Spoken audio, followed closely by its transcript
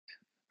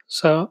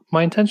So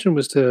my intention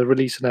was to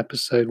release an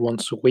episode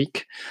once a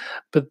week,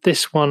 but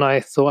this one I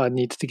thought I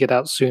needed to get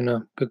out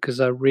sooner because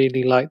I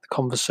really liked the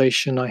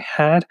conversation I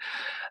had.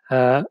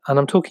 And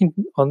I'm talking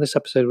on this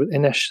episode with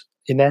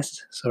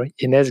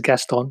Ines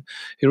Gaston,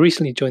 who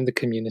recently joined the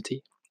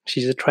community.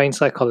 She's a trained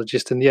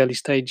psychologist in the early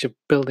stage of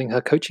building her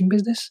coaching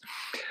business.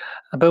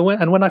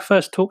 When I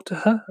first talked to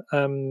her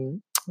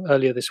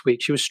earlier this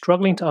week, she was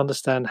struggling to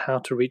understand how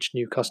to reach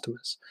new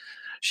customers.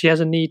 She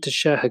has a need to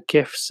share her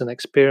gifts and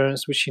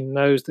experience, which she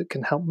knows that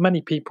can help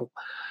many people.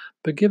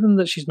 But given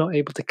that she's not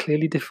able to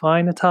clearly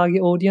define a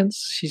target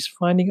audience, she's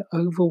finding it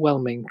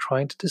overwhelming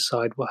trying to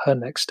decide what her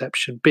next step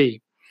should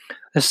be.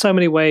 There's so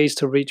many ways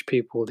to reach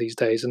people these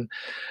days, and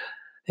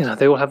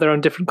they all have their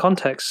own different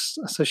contexts.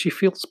 So she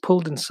feels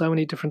pulled in so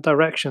many different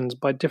directions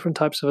by different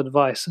types of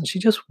advice, and she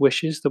just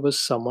wishes there was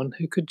someone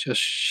who could just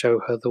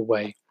show her the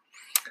way.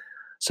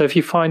 So if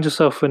you find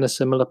yourself in a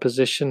similar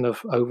position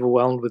of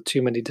overwhelmed with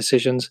too many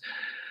decisions,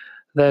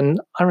 then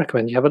I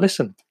recommend you have a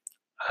listen.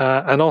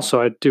 And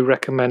also, I do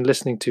recommend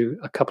listening to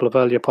a couple of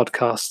earlier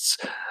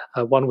podcasts,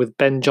 one with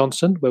Ben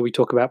Johnson, where we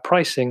talk about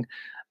pricing,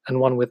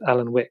 and one with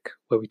Alan Wick,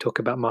 where we talk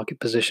about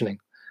market positioning,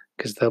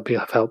 because they'll be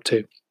of help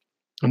too.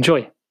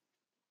 Enjoy.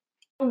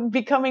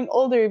 Becoming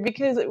older,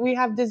 because we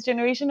have this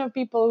generation of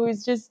people who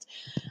is just,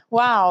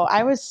 wow,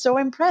 I was so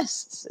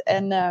impressed.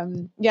 And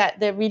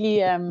they're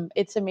really,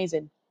 it's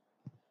amazing.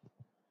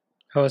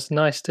 Oh, it's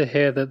nice to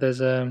hear that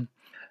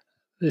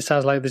it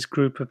sounds like this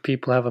group of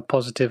people have a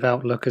positive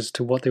outlook as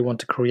to what they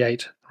want to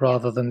create,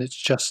 rather than it's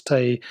just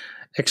a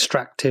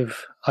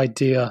extractive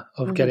idea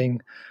of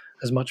getting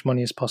as much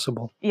money as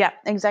possible. Yeah,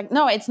 exactly.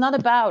 No, it's not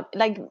about,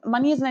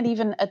 money is not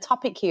even a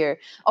topic here.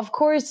 Of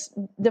course,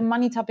 the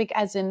money topic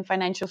as in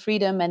financial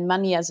freedom and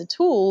money as a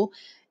tool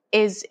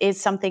is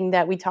something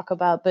that we talk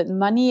about, but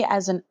money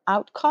as an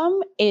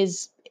outcome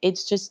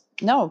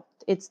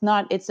it's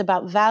not. It's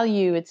about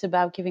value. It's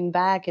about giving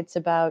back. It's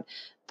about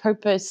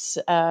purpose.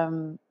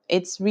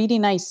 It's really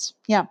nice.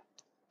 Yeah.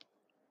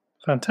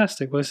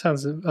 Fantastic. Well, it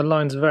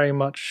aligns very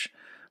much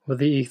with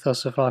the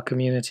ethos of our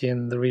community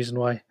and the reason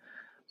why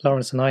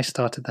Lawrence and I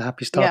started the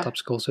Happy Startup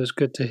School. So it's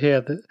good to hear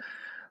that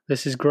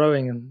this is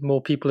growing and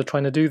more people are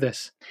trying to do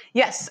this.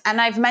 Yes.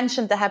 And I've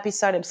mentioned the Happy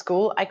Startup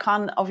School. I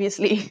can't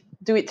obviously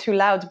do it too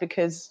loud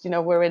because,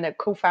 we're in a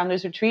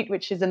co-founders retreat,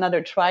 which is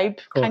another tribe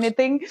kind of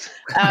thing.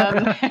 I'm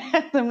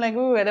like,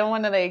 I don't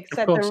want to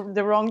set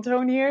the wrong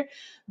tone here.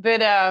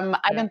 But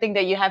I don't think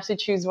that you have to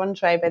choose one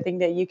tribe. I think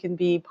that you can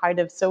be part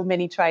of so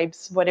many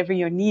tribes, whatever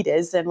your need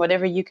is and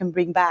whatever you can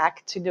bring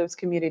back to those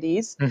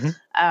communities.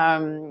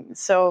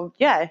 So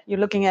you're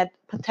looking at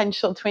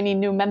potential 20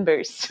 new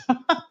members.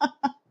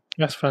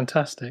 That's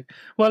fantastic.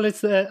 Well, I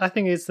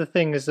think it's the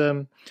thing is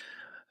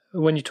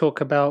when you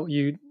talk about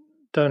you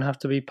don't have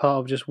to be part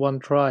of just one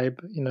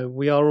tribe.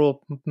 We are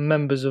all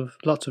members of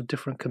lots of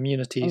different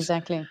communities.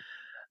 Exactly.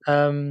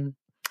 And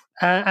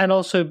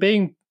also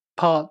being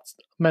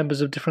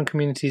members of different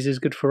communities is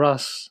good for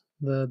us.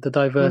 The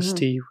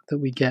diversity that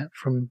we get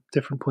from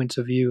different points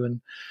of view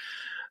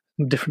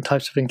and different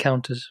types of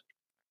encounters.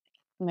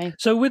 Amazing.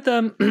 So with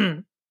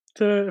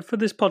for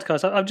this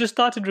podcast, I've just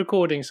started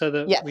recording so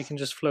that we can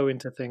just flow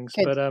into things.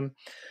 Good.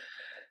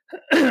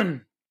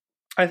 But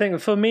I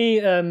think for me,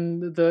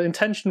 the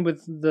intention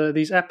with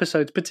these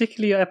episodes,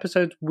 particularly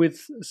episodes with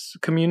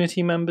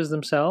community members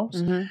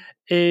themselves,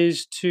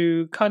 is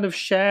to kind of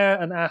share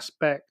an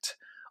aspect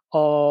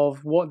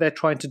of what they're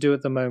trying to do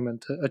at the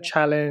moment, a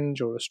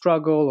challenge or a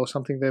struggle or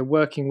something they're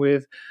working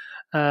with,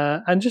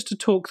 and just to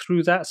talk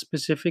through that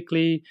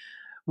specifically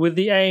with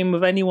the aim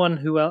of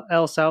anyone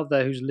else out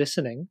there who's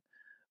listening,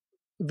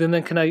 then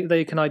they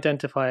can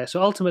identify it. So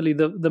ultimately,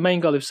 the main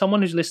goal, if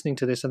someone who's listening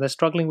to this and they're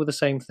struggling with the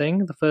same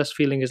thing, the first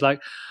feeling is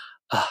like,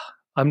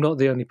 I'm not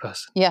the only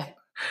person. Yeah.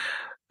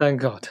 Thank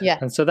God. Yeah.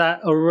 And so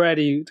that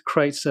already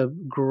creates a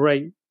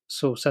great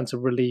sort of sense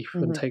of relief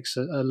and takes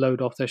a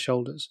load off their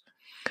shoulders.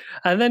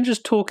 And then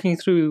just talking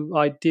through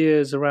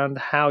ideas around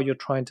how you're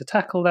trying to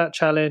tackle that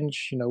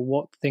challenge,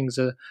 what things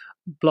are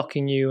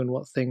blocking you and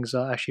what things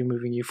are actually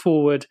moving you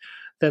forward,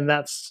 then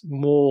that's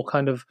more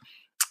kind of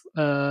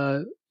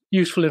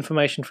useful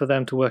information for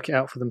them to work it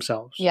out for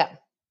themselves. Yeah.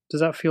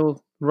 Does that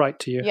feel right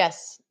to you?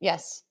 Yes. Yeah.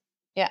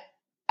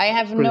 I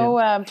have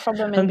no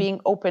problem in being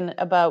open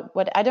about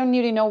what I don't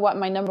really know what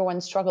my number one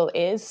struggle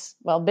is.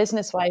 Well,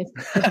 business-wise,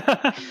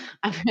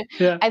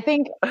 I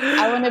think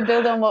I want to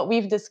build on what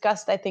we've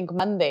discussed, I think,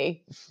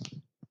 Monday.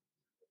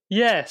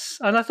 Yes,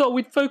 and I thought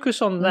we'd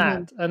focus on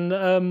that.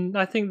 And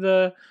I think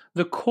the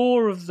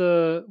core of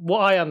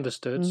what I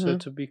understood, so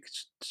to be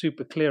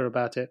super clear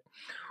about it,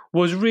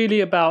 was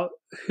really about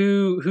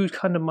who's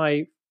kind of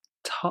my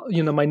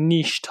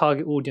niche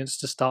target audience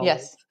to start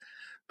with.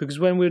 Because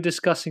when we were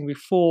discussing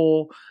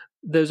before,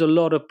 there's a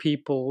lot of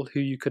people who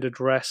you could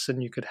address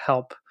and you could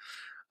help,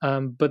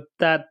 but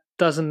that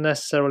doesn't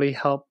necessarily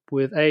help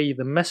with A,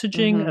 the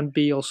messaging, and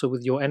B, also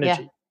with your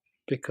energy,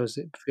 because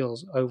it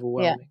feels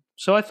overwhelming. Yeah.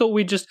 So I thought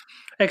we'd just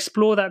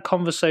explore that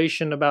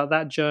conversation about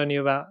that journey,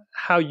 about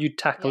how you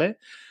tackle it,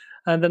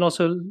 and then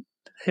also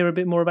hear a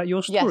bit more about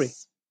your story.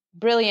 Yes,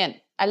 brilliant.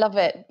 I love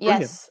it.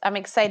 Brilliant. Yes, I'm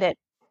excited.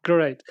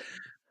 Great.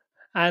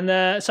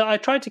 And so I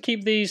tried to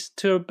keep these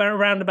to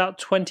around about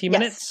 20 Yes.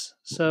 minutes.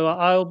 So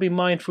I'll be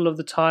mindful of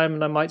the time,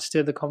 and I might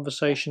steer the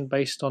conversation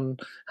based on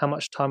how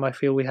much time I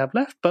feel we have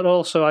left. But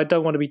also, I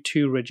don't want to be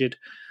too rigid.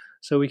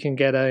 So we can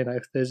get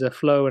if there's a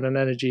flow and an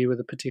energy with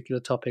a particular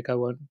topic, I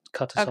won't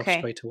cut us off Okay.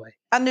 straight away.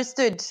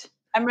 Understood.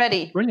 I'm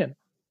ready. Brilliant.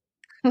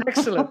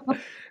 Excellent.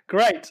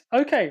 Great.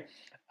 Okay.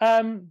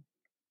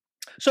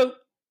 So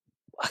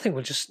I think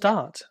we'll just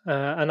start,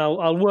 and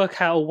I'll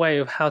work out a way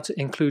of how to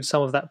include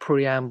some of that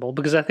preamble,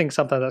 because I think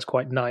sometimes that's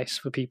quite nice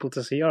for people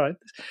to see. All right,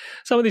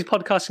 some of these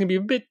podcasts can be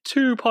a bit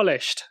too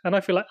polished, and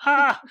I feel like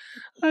I'll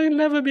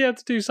never be able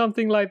to do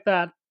something like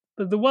that.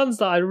 But the ones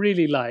that I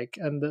really like,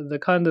 and the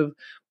kind of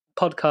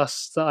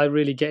podcasts that I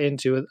really get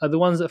into, are the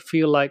ones that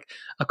feel like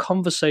a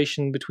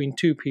conversation between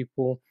two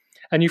people,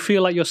 and you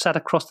feel like you're sat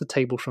across the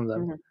table from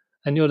them,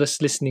 and you're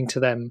just listening to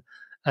them,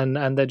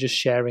 and they're just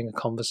sharing a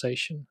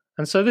conversation.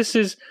 And so this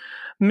is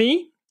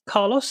me,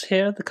 Carlos,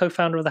 here, the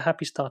co-founder of the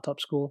Happy Startup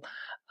School,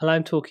 and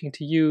I'm talking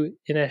to you,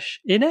 Ines.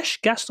 Ines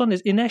Gaston,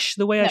 is Ines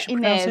the way I should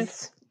pronounce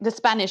it? The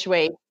Spanish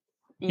way.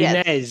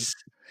 Yes. Ines,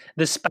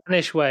 the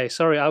Spanish way.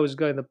 Sorry, I was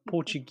going the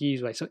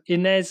Portuguese way. So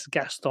Ines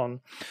Gaston,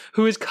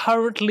 who is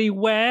currently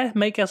where?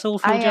 Make us all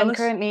feel jealous. I am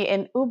currently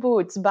in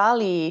Ubud,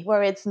 Bali,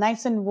 where it's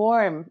nice and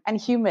warm and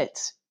humid.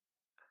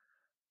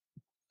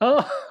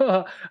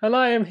 Oh, and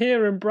I am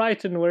here in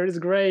Brighton, where it's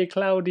grey,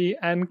 cloudy,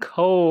 and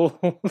cold.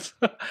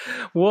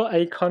 What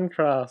a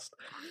contrast.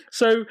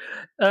 So,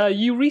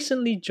 you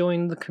recently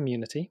joined the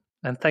community,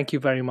 and thank you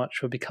very much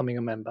for becoming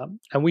a member.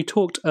 And we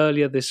talked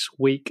earlier this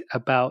week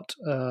about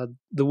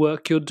the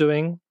work you're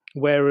doing,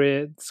 where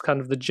it's kind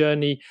of the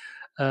journey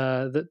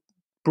that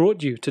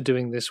brought you to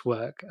doing this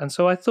work. And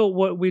so I thought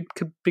what we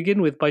could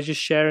begin with by just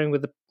sharing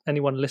with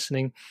anyone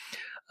listening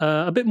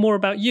a bit more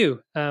about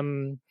you.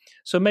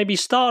 So maybe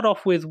start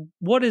off with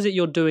what is it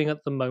you're doing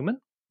at the moment,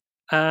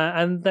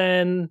 and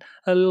then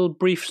a little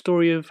brief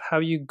story of how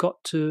you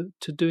got to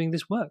doing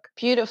this work.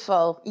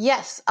 Beautiful.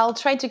 Yes, I'll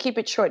try to keep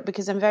it short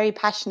because I'm very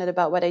passionate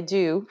about what I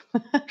do.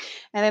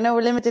 And I know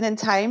we're limited in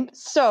time.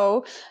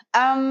 So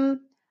I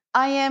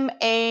am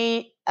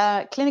a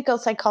clinical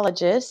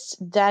psychologist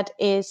that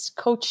is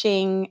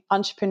coaching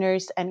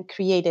entrepreneurs and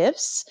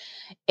creatives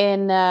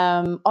in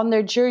on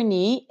their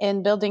journey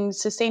in building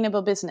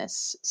sustainable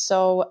business.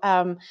 So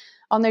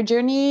on their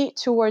journey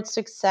towards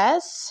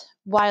success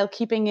while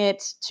keeping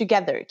it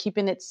together,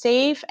 keeping it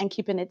safe and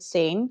keeping it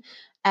sane.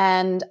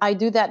 And I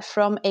do that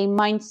from a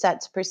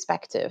mindset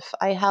perspective.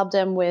 I help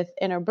them with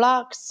inner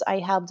blocks. I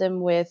help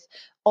them with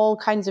all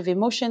kinds of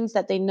emotions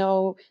that they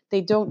know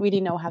they don't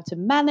really know how to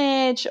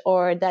manage,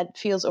 or that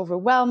feels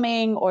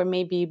overwhelming or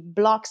maybe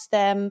blocks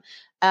them.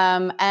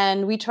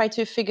 And we try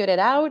to figure it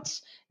out,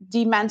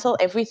 dismantle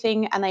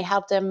everything, and I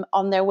help them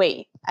on their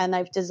way. And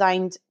I've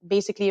designed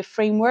basically a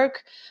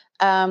framework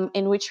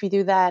in which we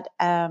do that.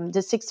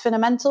 The 6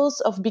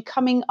 fundamentals of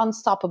becoming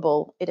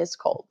unstoppable, it is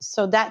called.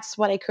 So that's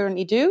what I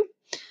currently do.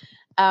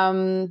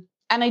 And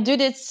I do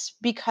this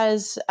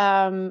because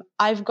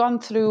I've gone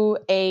through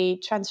a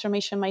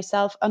transformation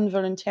myself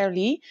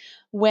involuntarily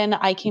when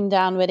I came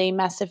down with a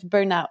massive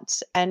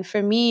burnout. And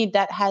for me,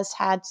 that has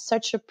had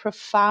such a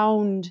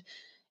profound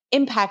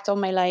impact on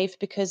my life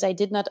because I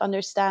did not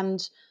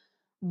understand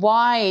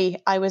why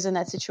I was in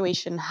that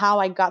situation, how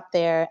I got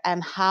there,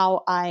 and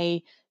how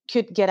I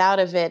could get out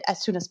of it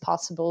as soon as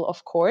possible,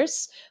 of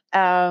course.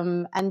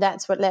 And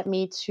that's what led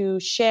me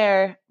to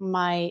share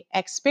my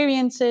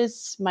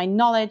experiences, my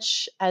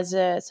knowledge as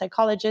a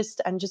psychologist,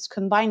 and just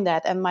combine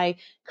that and my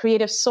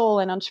creative soul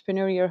and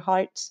entrepreneurial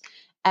heart,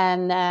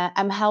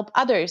 and help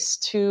others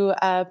to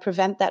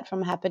prevent that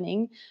from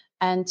happening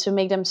and to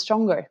make them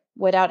stronger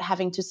without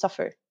having to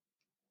suffer.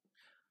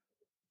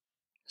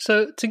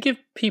 So, to give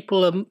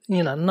people a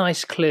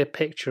nice, clear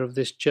picture of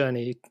this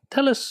journey,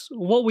 tell us,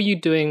 what were you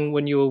doing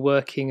when you were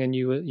working and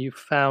you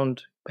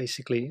found,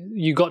 basically,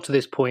 you got to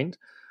this point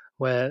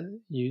where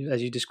you,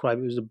 as you described,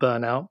 it was a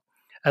burnout,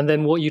 and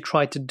then what you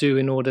tried to do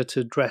in order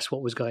to address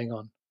what was going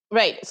on.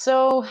 Right.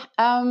 So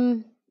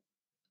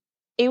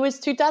it was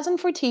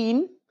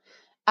 2014.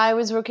 I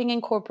was working in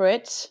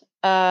corporate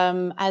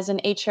as an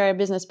HR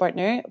business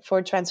partner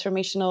for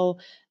transformational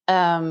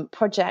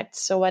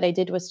projects. So what I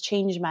did was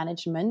change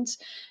management.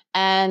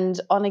 And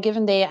on a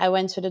given day, I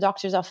went to the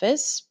doctor's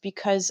office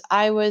because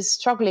I was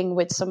struggling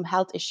with some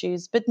health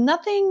issues, but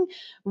nothing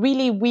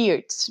really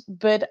weird.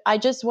 But I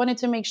just wanted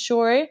to make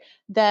sure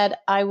that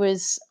I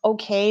was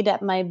okay,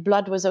 that my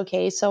blood was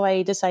okay. So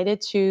I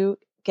decided to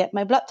get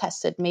my blood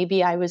tested.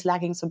 Maybe I was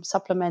lacking some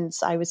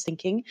supplements, I was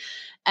thinking.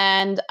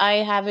 And I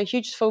have a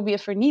huge phobia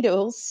for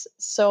needles.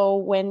 So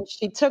when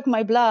she took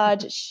my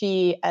blood,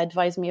 she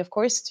advised me, of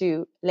course,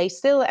 to lay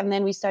still. And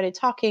then we started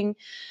talking.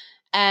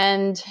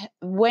 And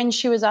when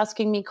she was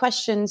asking me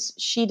questions,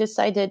 she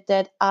decided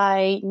that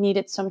I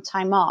needed some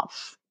time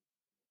off.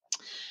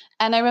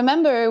 And I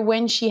remember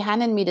when she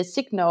handed me the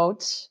sick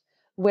note,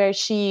 where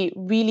she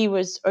really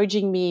was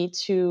urging me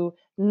to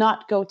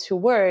not go to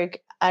work,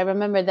 I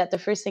remember that the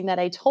first thing that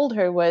I told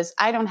her was,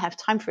 I don't have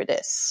time for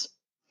this.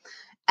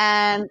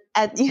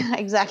 Yeah,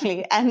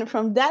 exactly. And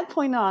from that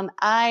point on,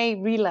 I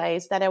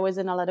realized that I was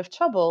in a lot of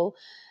trouble,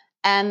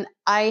 and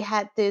I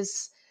had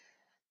this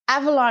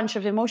avalanche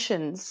of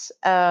emotions.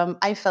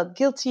 I felt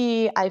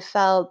guilty. I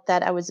felt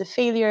that I was a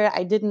failure.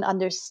 I didn't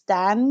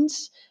understand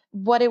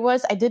what it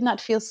was. I did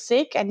not feel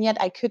sick, and yet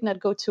I could not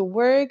go to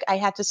work. I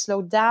had to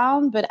slow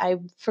down, but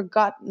I've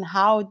forgotten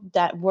how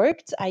that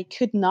worked. I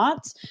could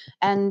not,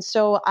 and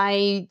so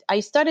I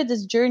started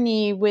this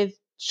journey with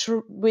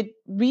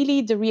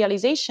really the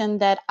realization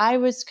that I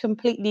was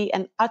completely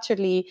and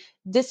utterly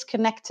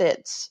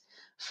disconnected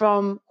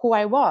from who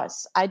I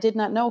was. I did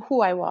not know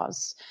who I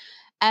was.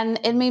 And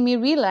it made me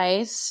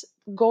realize,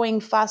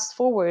 going fast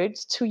forward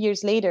 2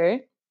 years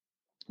later,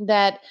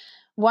 that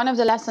one of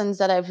the lessons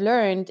that I've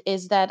learned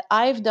is that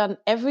I've done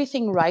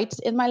everything right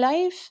in my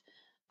life.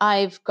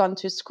 I've gone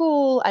to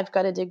school, I've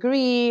got a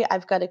degree,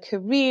 I've got a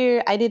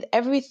career. I did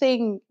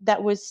everything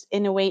that was,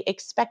 in a way,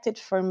 expected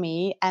for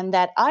me and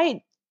that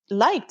I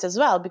liked as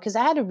well, because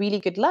I had a really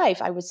good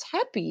life. I was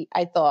happy,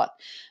 I thought.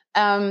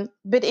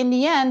 But in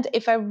the end,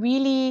 if I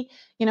really,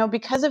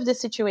 because of the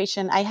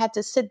situation, I had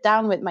to sit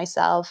down with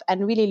myself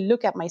and really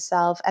look at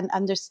myself and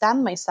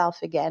understand myself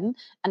again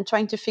and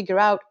trying to figure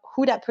out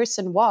who that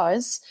person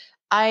was.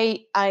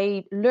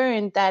 I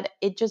learned that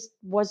it just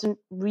wasn't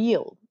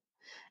real.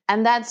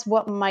 And that's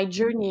what my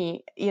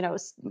journey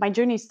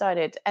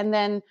started. And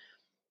then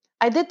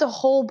I did the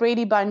whole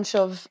Brady Bunch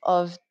of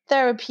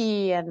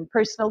therapy and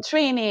personal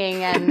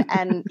training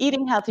and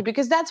eating healthy,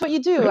 because that's what you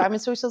do. I'm a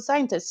social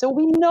scientist. So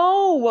we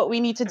know what we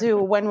need to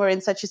do when we're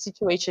in such a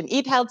situation.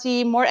 Eat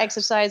healthy, more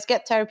exercise,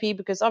 get therapy,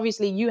 because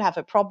obviously you have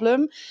a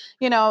problem.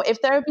 If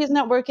therapy is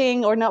not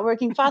working or not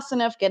working fast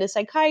enough, get a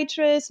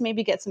psychiatrist,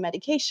 maybe get some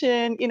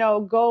medication,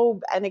 go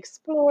and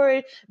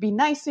explore, be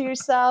nice to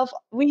yourself.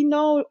 We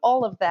know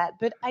all of that,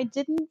 but I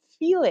didn't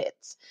feel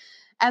it.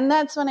 And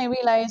that's when I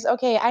realized,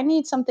 okay, I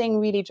need something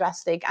really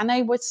drastic. And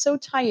I was so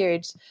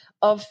tired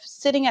of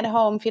sitting at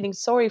home feeling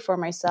sorry for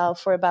myself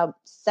for about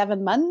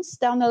 7 months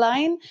down the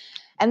line.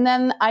 And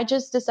then I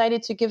just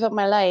decided to give up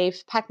my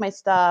life, pack my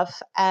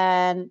stuff,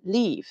 and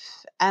leave.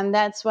 And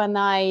that's when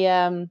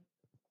I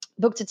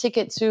booked a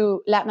ticket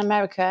to Latin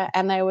America,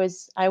 and I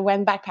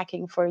went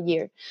backpacking for a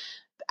year.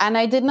 And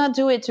I did not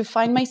do it to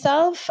find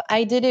myself.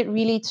 I did it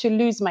really to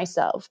lose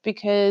myself,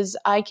 because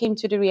I came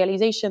to the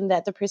realization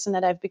that the person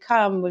that I've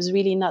become was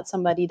really not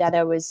somebody that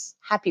I was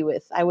happy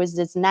with. I was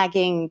this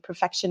nagging,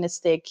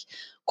 perfectionistic,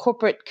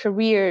 corporate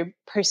career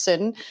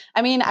person.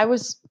 I mean, I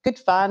was good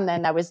fun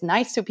and I was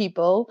nice to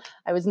people.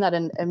 I was not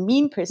a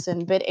mean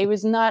person, but I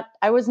was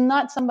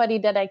not somebody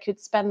that I could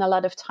spend a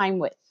lot of time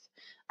with.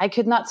 I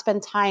could not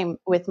spend time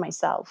with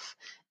myself.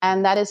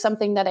 And that is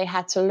something that I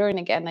had to learn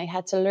again. I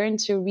had to learn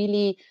to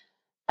really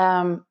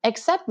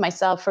accept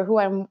myself for who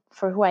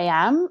I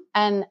am,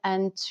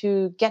 and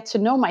to get to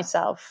know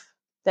myself.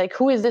 Like,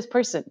 who is this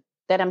person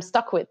that I'm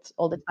stuck with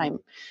all the time?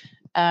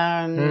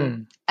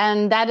 And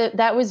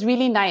that was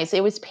really nice.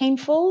 It was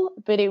painful,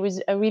 but it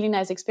was a really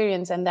nice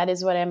experience. And that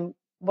is what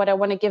I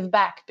want to give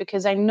back,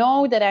 because I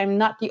know that I'm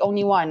not the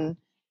only one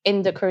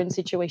in the current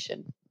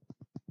situation.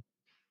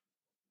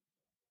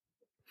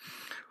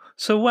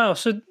 So wow.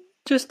 So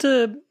just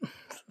to,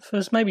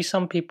 for maybe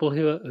some people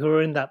who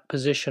are in that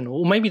position,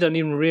 or maybe don't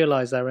even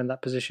realize they're in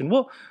that position,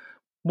 what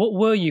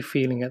were you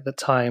feeling at the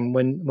time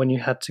when you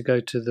had to go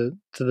to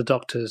the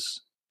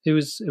doctors? It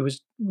was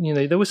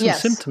there were some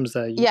Yes. symptoms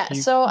there. Yeah.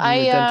 So You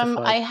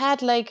identified. I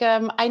had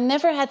I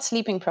never had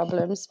sleeping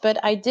problems, but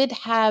I did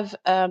have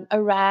a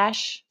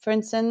rash, for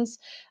instance.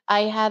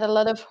 I had a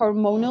lot of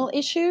hormonal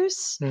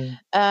issues,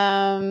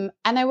 and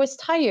I was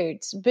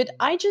tired. But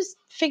I just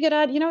figured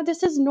out,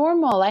 this is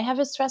normal. I have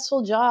a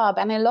stressful job,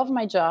 and I love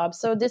my job,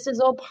 so this is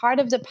all part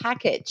of the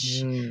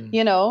package,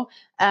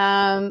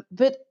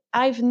 But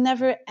I've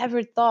never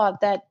ever thought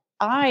that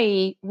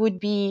I would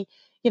be,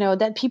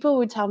 that people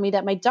would tell me,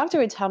 that my doctor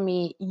would tell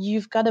me,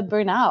 you've got to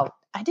burn out.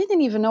 I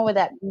didn't even know what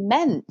that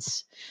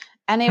meant.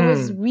 And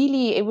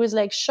it was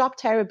like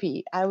shock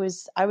therapy. I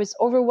was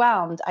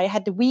overwhelmed. I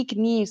had the weak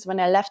knees when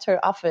I left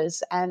her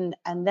office, and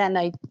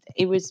then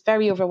it was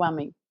very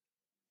overwhelming.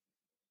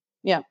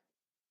 Yeah.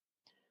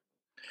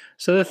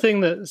 So the thing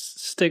that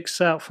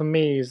sticks out for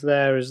me is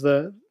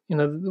that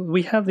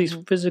we have these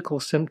physical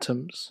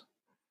symptoms,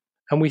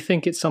 and we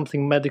think it's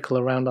something medical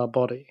around our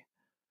body.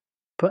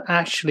 But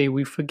actually,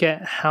 we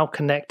forget how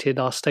connected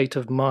our state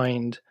of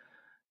mind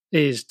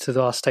is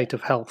to our state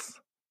of health.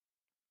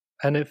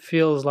 And it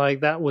feels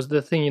like that was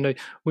the thing,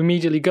 we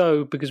immediately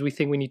go because we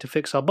think we need to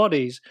fix our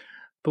bodies,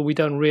 but we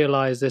don't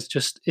realize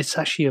it's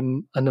actually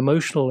an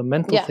emotional and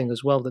mental thing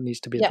as well that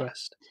needs to be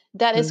addressed.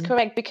 That is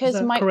correct,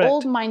 because my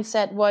old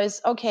mindset was,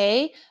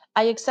 okay,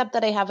 I accept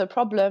that I have a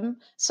problem.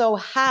 So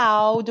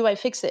how do I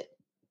fix it?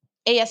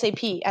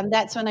 ASAP. And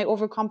that's when I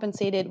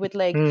overcompensated with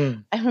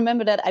I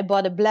remember that I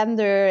bought a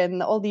blender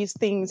and all these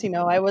things,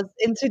 I was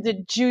into the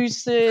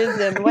juices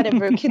and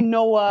whatever,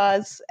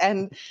 quinoas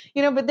and,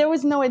 but there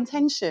was no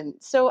intention.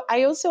 So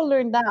I also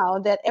learned now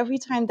that every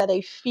time that I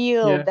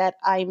feel that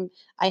I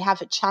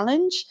have a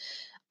challenge,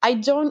 I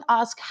don't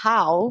ask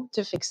how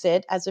to fix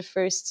it as a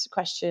first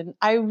question.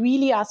 I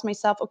really ask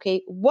myself,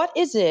 okay, what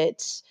is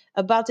it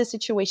about the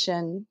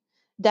situation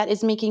that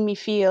is making me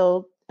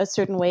feel a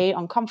certain way,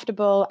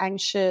 uncomfortable,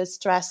 anxious,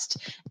 stressed?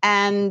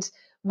 And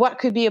what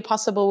could be a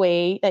possible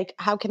way? Like,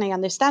 how can I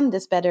understand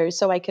this better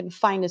so I can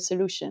find a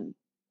solution?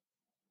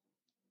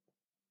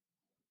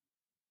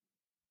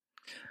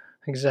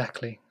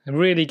 Exactly. And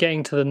really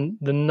getting to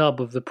the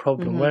nub of the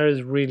problem. Where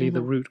is really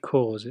the root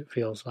cause, it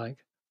feels like.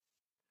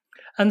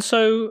 And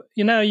so,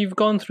 you've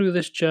gone through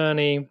this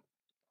journey,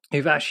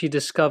 you've actually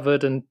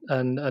discovered and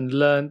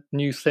learned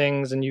new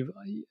things, and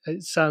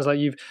it sounds like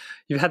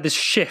you've had this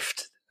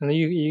shift, and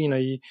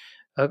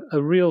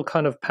a real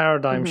kind of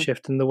paradigm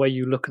shift in the way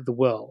you look at the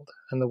world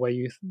and the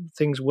way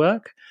things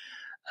work.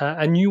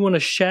 And you want to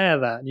share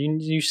that.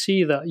 You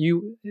see that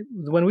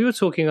when we were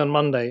talking on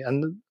Monday,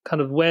 and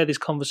kind of where this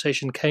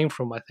conversation came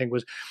from, I think,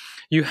 was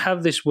you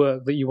have this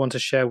work that you want to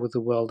share with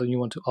the world and you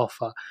want to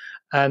offer,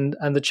 and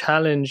the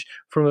challenge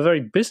from a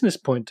very business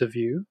point of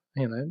view,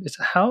 is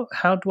how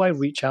do I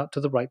reach out to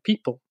the right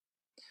people?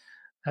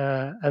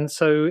 And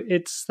so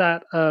it's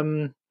that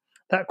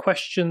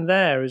question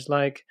there is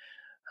like,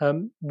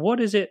 what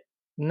is it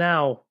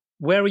now?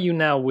 Where are you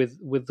now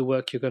with the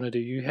work you're going to do?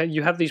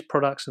 You have these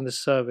products and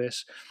this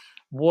service.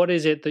 What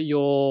is it that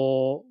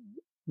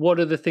what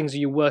are the things that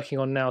you're working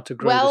on now to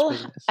grow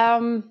this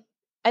business?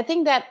 I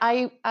think that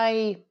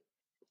I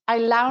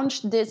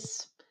launched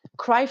this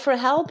cry for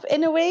help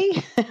in a way.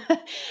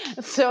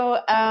 So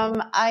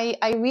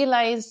I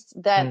realized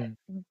that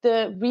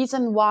the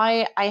reason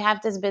why I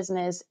have this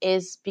business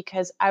is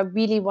because I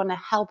really want to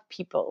help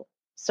people.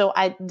 So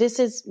this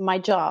is my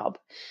job.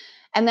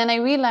 And then I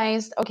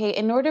realized, okay,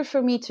 in order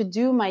for me to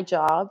do my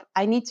job,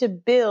 I need to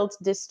build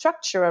this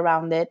structure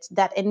around it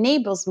that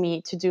enables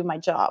me to do my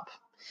job.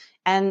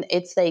 And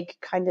it's like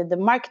kind of the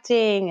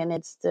marketing, and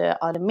it's the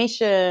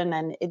automation,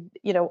 and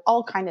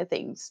all kind of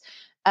things.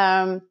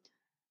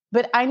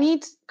 But I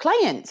need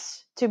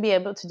clients to be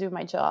able to do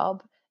my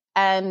job.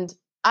 And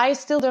I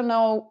still don't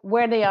know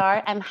where they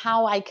are and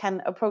how I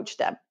can approach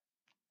them.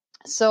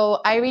 So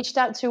I reached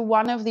out to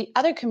one of the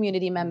other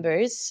community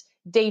members,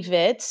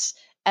 David.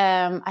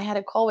 I had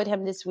a call with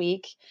him this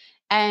week,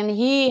 and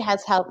he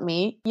has helped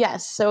me.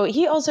 Yes. So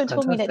he also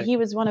told me that he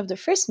was one of the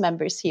first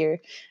members here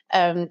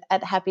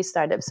at Happy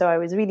Startup. So I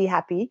was really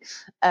happy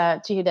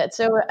to hear that.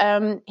 So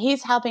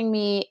he's helping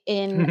me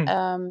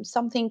in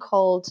something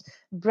called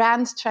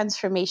brand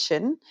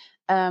transformation.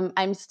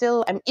 I'm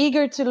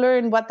eager to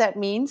learn what that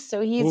means.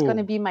 So he's going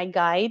to be my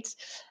guide.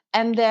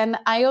 And then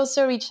I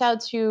also reached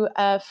out to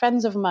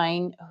friends of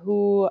mine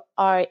who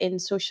are in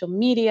social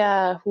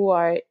media, who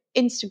are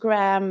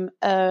Instagram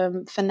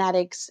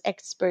fanatics,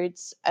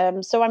 experts.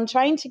 So I'm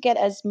trying to get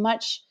as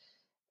much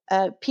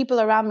people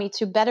around me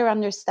to better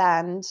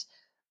understand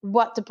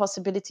what the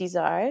possibilities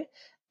are.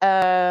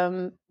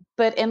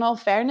 But in all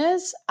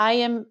fairness, I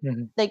am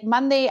like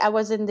Monday, I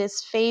was in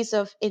this phase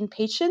of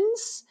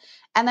impatience,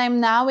 and I'm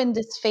now in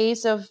this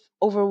phase of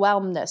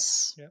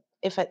overwhelmness. Yeah.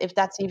 If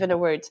that's even a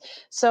word.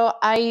 So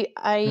I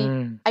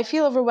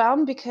feel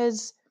overwhelmed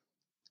because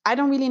I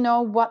don't really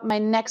know what my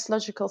next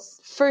logical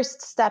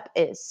first step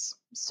is.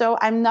 So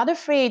I'm not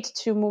afraid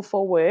to move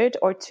forward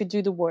or to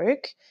do the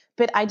work,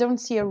 but I don't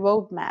see a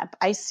roadmap.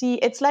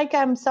 It's like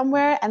I'm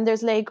somewhere and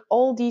there's like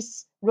all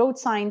these road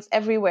signs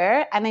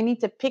everywhere, and I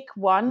need to pick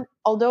one.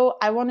 Although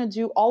I want to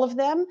do all of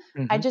them,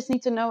 I just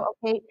need to know,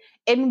 okay,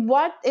 in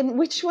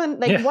which one,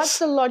 like what's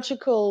the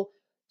logical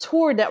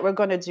tour that we're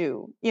going to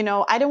do.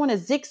 I don't want to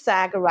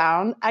zigzag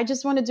around. I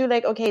just want to do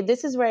like, okay,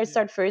 this is where I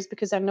start first,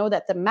 because I know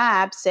that the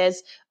map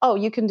says, oh,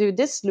 you can do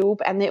this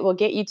loop and it will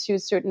get you to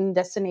certain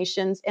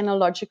destinations in a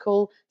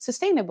logical,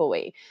 sustainable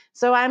way.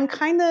 So I'm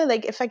kind of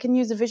like, if I can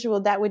use a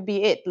visual, that would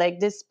be it. Like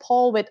this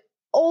pole with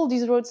all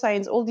these road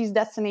signs, all these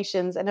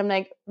destinations. And I'm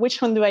like, which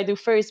one do I do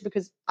first?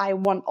 Because I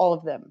want all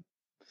of them.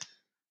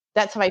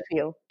 That's how I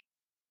feel.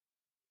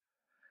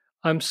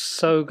 I'm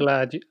so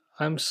glad you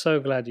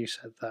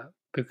said that,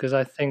 because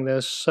I think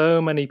there's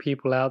so many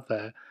people out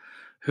there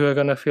who are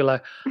going to feel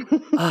like,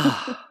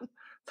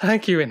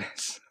 thank you,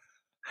 Ines.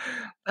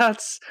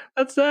 That's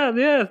that.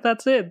 Yeah,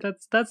 that's it.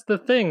 That's the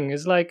thing.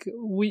 It's like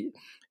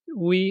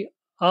we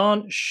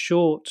aren't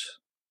short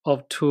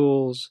of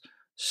tools,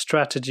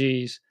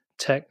 strategies,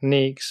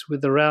 techniques.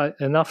 With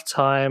enough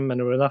time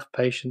and enough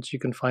patience, you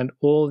can find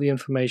all the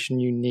information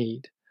you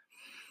need.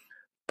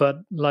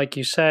 But like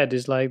you said,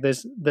 is like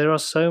there are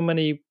so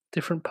many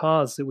different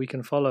paths that we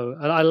can follow.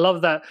 And I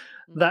love that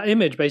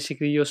image.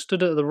 Basically, you're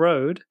stood at the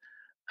road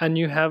and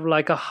you have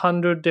like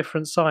 100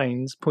 different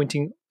signs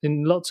pointing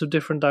in lots of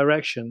different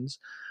directions.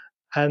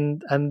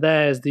 And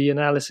there's the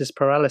analysis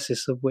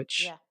paralysis of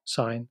which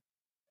sign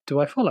do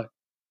I follow?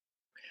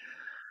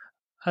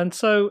 And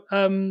so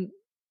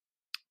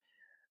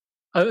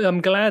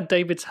I'm glad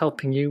David's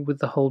helping you with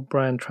the whole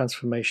brand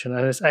transformation,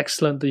 and it's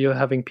excellent that you're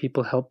having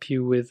people help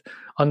you with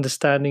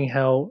understanding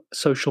how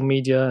social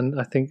media,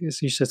 and I think,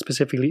 as you said,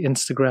 specifically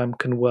Instagram,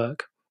 can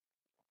work.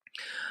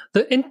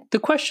 The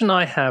question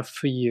I have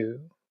for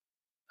you,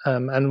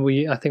 and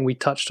I think we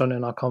touched on it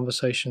in our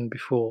conversation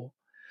before,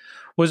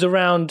 was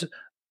around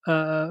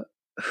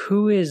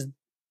who is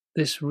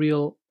this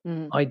real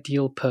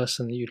ideal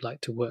person that you'd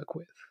like to work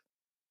with?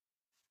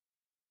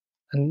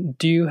 And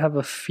do you have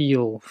a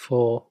feel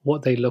for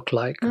what they look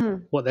like,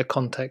 what their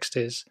context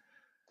is,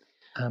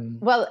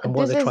 well, and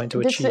what they're trying to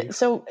achieve?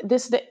 So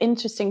this is the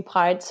interesting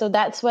part. So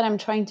that's what I'm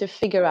trying to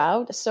figure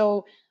out.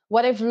 So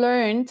what I've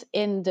learned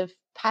in the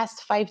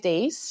past 5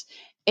 days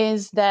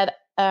is that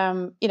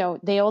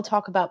they all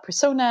talk about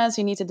personas.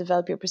 You need to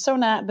develop your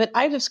persona, but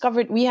I've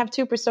discovered we have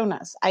two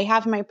personas. I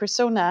have my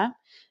persona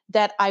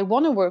that I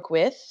want to work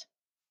with.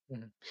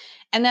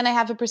 And then I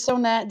have a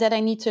persona that I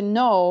need to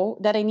know,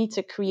 that I need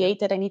to create,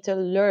 that I need to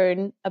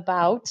learn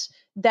about,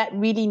 that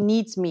really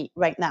needs me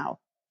right now.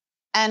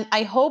 And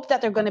I hope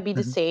that they're going to be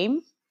the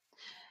same,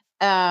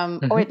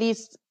 or at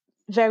least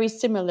very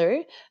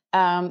similar.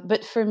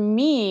 But for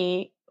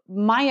me,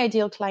 my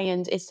ideal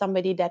client is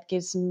somebody that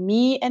gives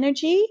me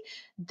energy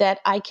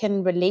that I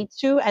can relate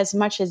to as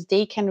much as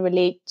they can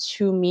relate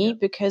to me,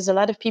 because a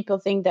lot of people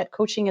think that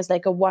coaching is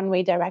like a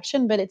one-way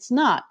direction, but it's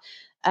not.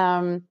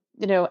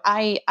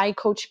 I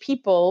coach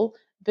people,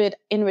 but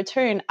in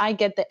return, I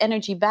get the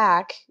energy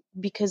back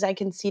because I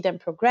can see them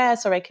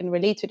progress, or I can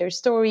relate to their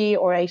story,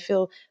 or I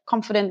feel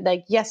confident,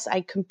 like, yes,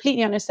 I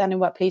completely understand in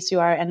what place you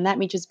are, and let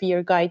me just be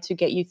your guide to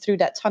get you through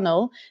that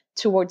tunnel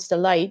towards the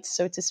light,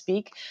 so to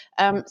speak.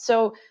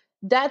 So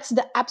that's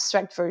the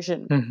abstract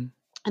version.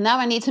 And now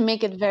I need to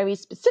make it very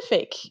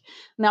specific.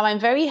 Now I'm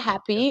very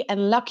happy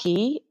and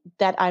lucky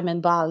that I'm in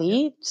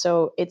Bali.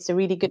 So it's a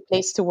really good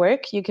place to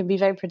work. You can be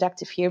very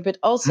productive here. But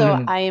also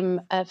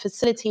I'm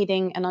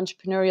facilitating an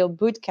entrepreneurial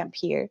bootcamp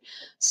here.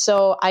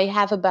 So I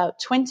have about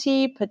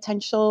 20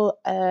 potential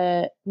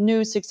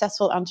new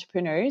successful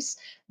entrepreneurs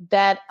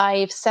that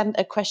I've sent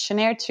a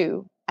questionnaire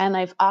to. And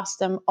I've asked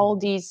them all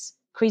these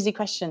crazy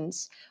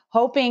questions,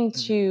 hoping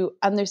to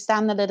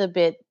understand a little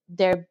bit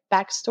their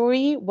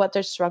backstory, what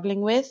they're struggling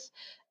with,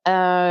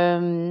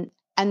 and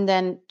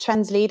then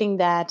translating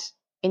that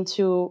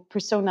into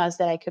personas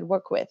that I could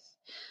work with.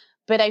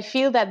 But I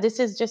feel that this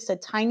is just a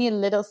tiny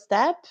little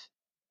step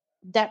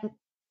that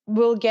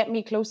will get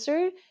me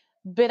closer.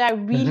 But I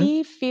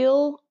really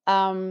feel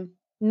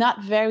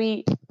not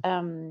very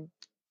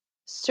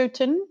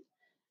certain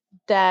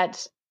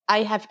that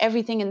I have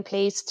everything in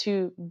place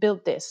to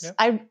build this.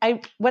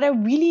 What I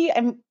really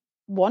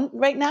want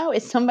right now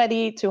is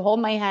somebody to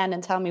hold my hand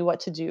and tell me what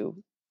to do.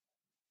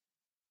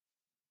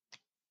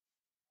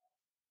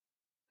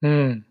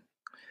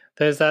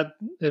 There's that.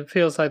 It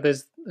feels like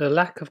there's a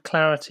lack of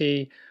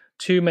clarity,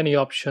 too many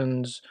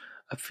options,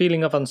 a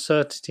feeling of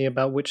uncertainty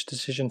about which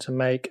decision to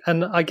make.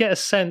 And I get a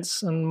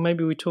sense, and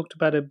maybe we talked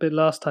about it a bit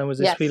last time, was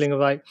this feeling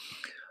of like,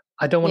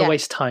 I don't want to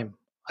waste time.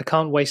 I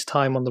can't waste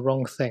time on the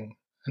wrong thing.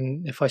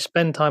 And if I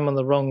spend time on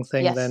the wrong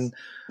thing, then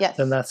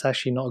that's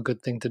actually not a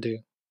good thing to do.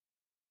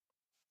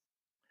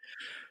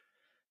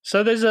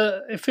 So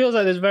it feels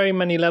like there's very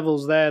many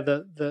levels there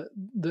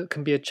that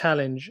can be a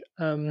challenge.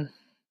 And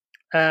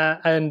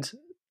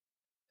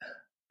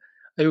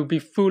it would be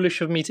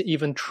foolish of me to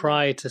even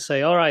try to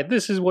say, all right,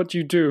 this is what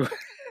you do.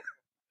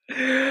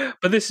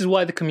 But this is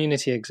why the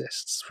community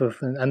exists.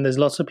 And there's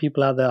lots of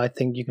people out there I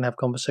think you can have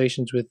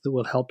conversations with that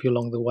will help you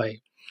along the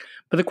way.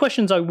 But the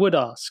questions I would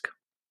ask,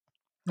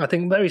 I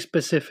think very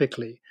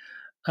specifically,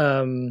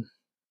 and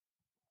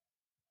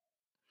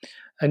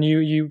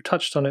you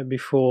touched on it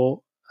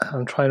before.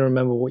 I'm trying to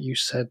remember what you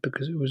said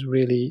because it was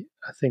really,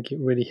 I think it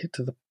really hit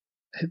the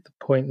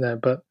point there.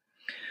 But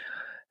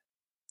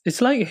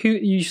it's like who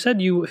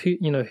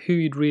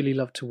you'd really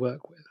love to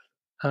work with.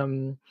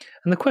 And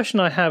the question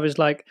I have is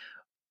like,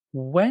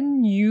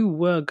 when you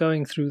were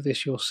going through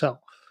this yourself,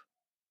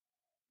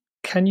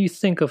 can you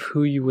think of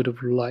who you would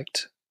have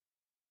liked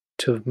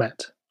to have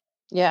met?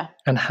 Yeah.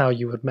 And how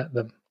you had met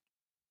them?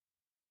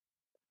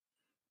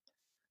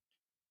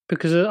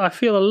 Because I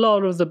feel a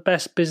lot of the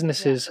best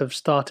businesses have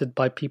started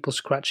by people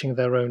scratching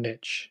their own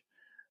itch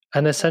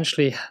and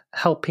essentially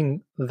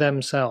helping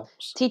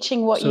themselves.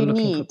 Teaching what you looking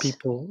need. For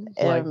people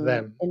like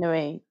them. In a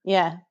way.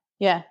 Yeah.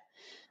 Yeah.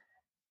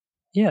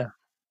 Yeah.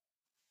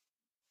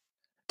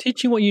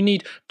 Teaching what you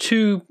need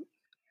to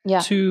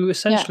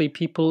essentially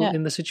people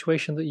in the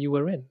situation that you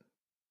were in.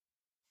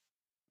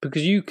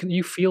 Because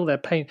you feel their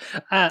pain.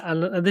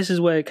 And this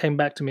is where it came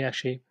back to me,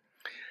 actually.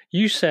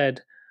 You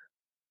said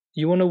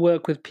you want to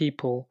work with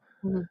people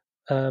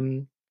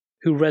who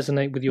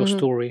resonate with your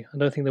story. I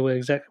don't think they were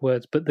exact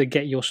words, but they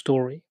get your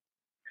story.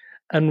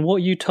 And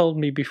what you told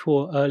me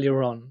before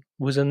earlier on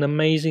was an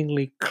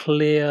amazingly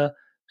clear,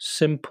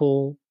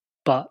 simple,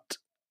 but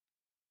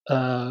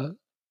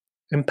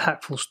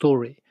impactful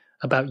story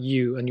about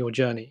you and your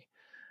journey.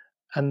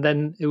 And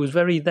then it was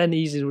very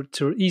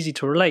easy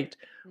to relate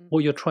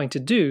what you're trying to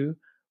do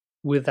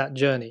with that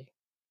journey.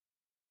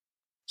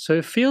 So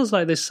it feels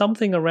like there's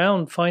something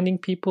around finding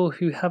people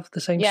who have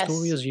the same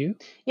story as you.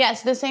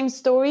 Yes, the same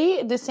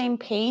story, the same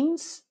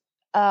pains.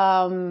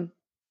 That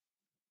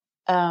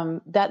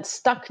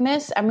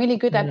stuckness, I'm really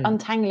good at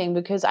untangling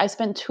because I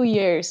spent 2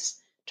 years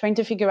trying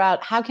to figure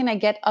out, how can I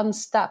get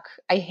unstuck?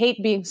 I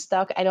hate being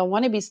stuck. I don't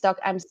want to be stuck.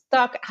 I'm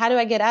stuck. How do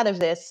I get out of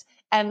this?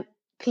 And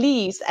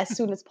please, as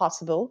soon as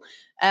possible.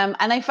 And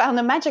I found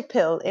a magic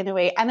pill in a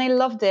way, and I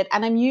loved it.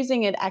 And I'm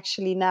using it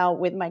actually now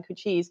with my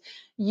coachees.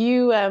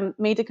 You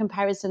made a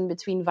comparison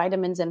between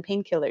vitamins and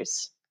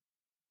painkillers.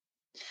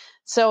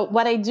 So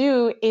what I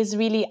do is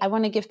really, I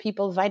want to give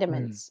people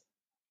vitamins.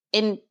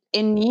 In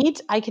need,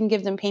 I can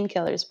give them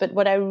painkillers, but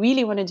what I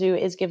really want to do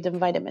is give them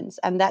vitamins.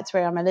 And that's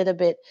where I'm a little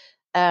bit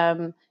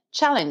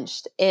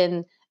challenged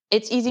in.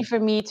 It's easy for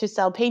me to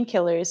sell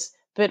painkillers,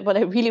 but what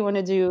I really want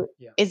to do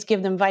is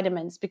give them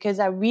vitamins, because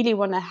I really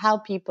want to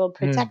help people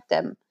protect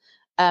them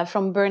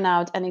from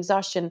burnout and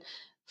exhaustion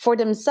for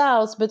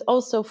themselves, but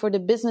also for the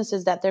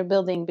businesses that they're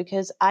building,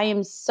 because I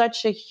am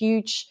such a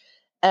huge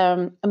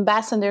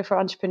ambassador for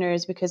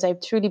entrepreneurs, because I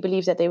truly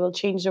believe that they will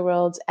change the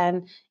world.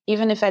 And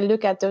even if I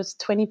look at those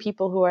 20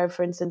 people who are,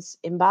 for instance,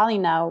 in Bali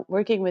now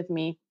working with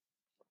me,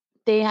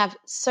 they have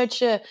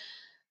such a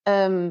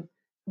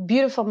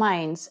beautiful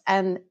minds.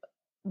 And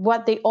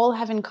what they all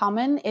have in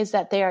common is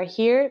that they are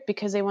here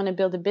because they want to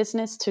build a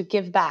business to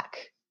give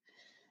back.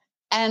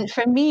 And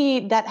for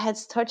me, that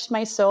has touched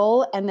my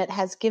soul, and that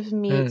has given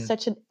me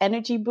such an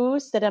energy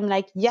boost that I'm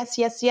like, yes,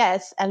 yes,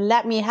 yes. And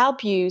let me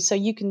help you so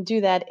you can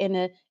do that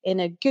in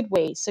a good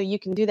way. So you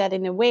can do that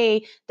in a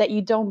way that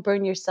you don't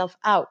burn yourself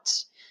out,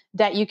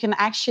 that you can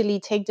actually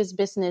take this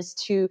business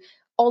to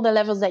all the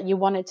levels that you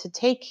wanted to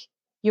take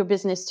your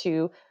business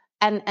to,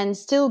 and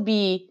still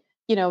be,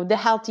 the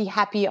healthy,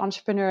 happy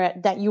entrepreneur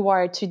that you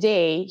are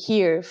today,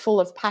 here, full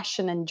of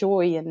passion and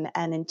joy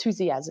and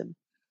enthusiasm.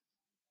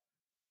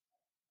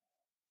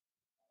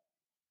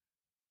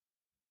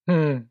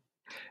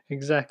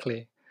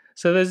 Exactly.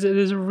 So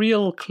there's a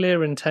real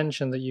clear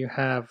intention that you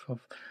have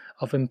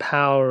of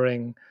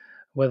empowering,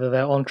 whether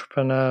they're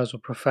entrepreneurs or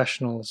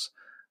professionals,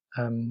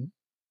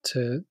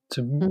 to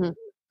for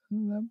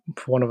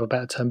want of a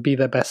better term, be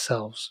their best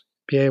selves,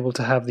 be able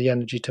to have the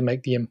energy to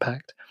make the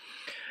impact.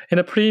 In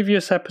a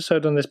previous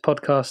episode on this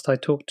podcast, I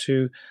talked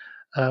to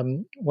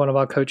one of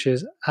our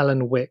coaches,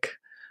 Alan Wick,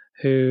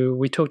 who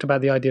we talked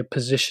about the idea of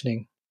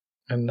positioning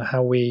and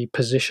how we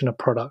position a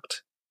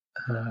product,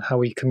 how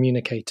we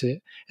communicate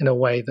it in a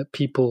way that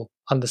people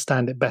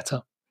understand it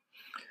better.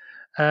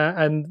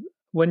 And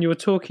when you were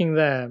talking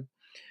there,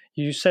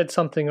 you said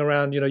something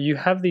around, you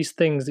have these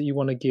things that you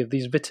want to give,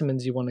 these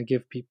vitamins you want to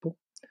give people.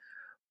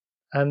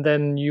 And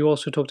then you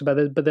also talked about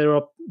it, but there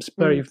are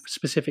very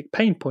specific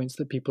pain points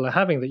that people are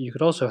having that you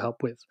could also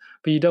help with.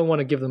 But you don't want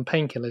to give them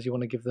painkillers, you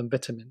want to give them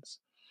vitamins.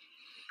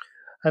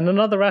 And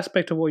another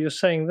aspect of what you're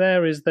saying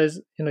there is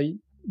there's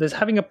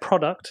having a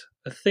product,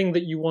 a thing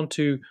that you want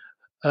to,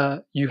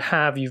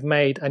 you've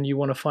made, and you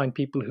want to find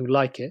people who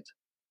like it.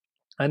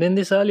 And in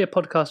this earlier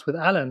podcast with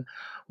Alan,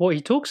 what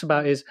he talks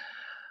about is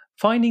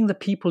finding the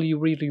people you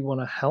really want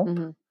to help,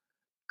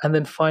 and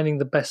then finding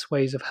the best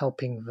ways of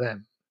helping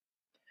them.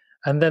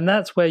 And then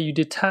that's where you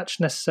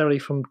detach necessarily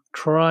from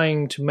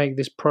trying to make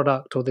this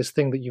product or this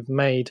thing that you've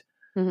made,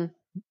 in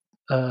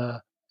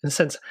a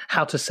sense,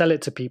 how to sell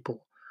it to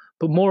people,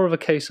 but more of a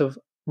case of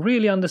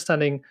really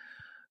understanding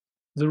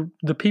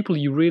the people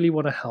you really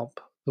want to help,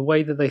 the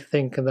way that they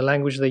think and the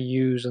language they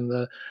use and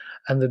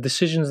the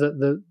decisions that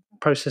the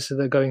processes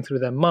that are going through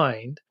their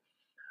mind,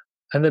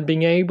 and then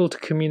being able to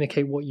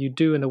communicate what you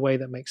do in a way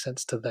that makes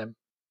sense to them.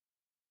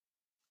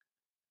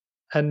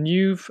 And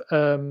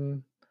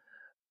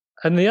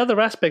and the other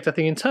aspect, I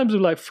think, in terms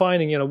of like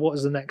finding, what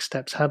is the next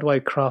steps? How do I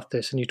craft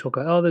this? And you talk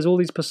about, there's all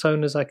these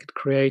personas I could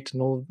create,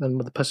 and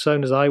the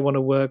personas I want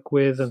to work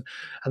with, and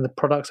the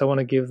products I want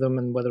to give them,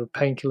 and whether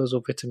painkillers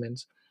or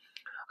vitamins.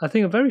 I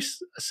think a very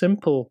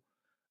simple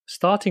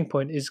starting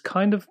point is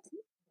kind of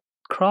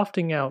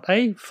crafting out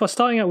for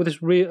starting out with this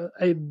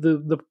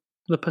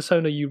the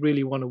persona you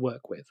really want to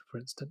work with, for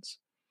instance,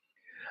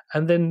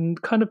 and then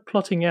kind of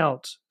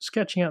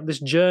sketching out this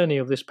journey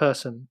of this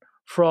person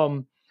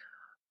from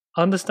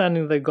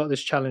understanding they've got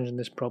this challenge and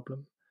this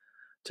problem,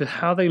 to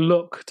how they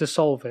look to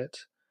solve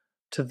it,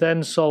 to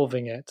then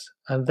solving it,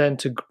 and then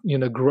to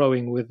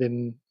growing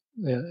within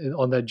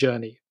on their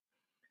journey.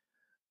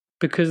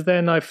 Because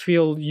then I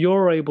feel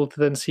you're able to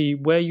then see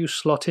where you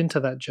slot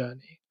into that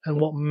journey and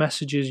what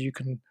messages you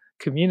can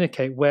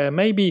communicate, where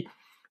maybe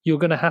you're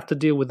going to have to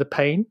deal with the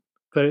pain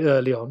very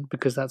early on,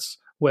 because that's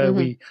where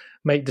we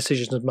make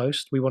decisions the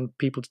most. We want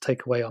people to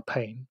take away our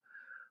pain.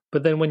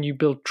 But then when you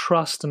build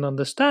trust and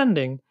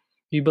understanding,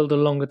 you build a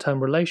longer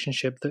term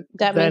relationship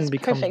that then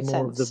becomes more sense.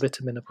 of the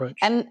vitamin approach.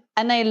 And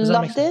I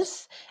love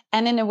this.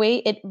 And in a way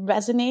it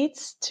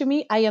resonates to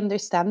me. I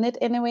understand it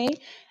in a way.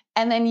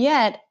 And then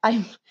yet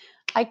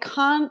I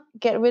can't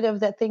get rid of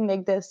that thing,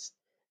 like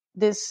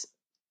this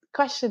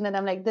question that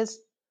I'm like,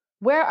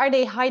 where are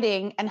they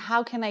hiding and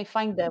how can I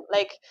find them?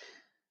 Like,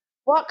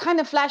 what kind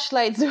of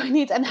flashlights do I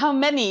need and how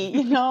many?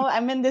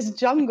 I'm in this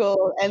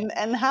jungle,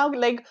 and how,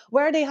 like,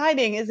 where are they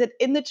hiding? Is it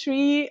in the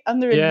tree,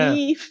 under a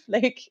leaf,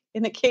 like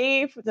in a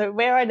cave? So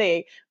where are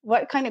they?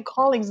 What kind of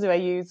callings do I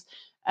use?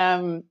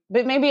 But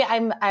maybe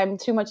I'm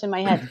too much in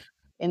my head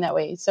in that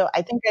way. So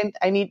I think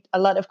I need a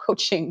lot of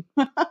coaching.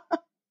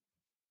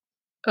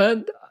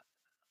 And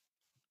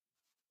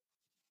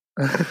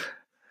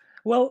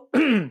well,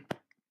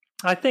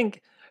 I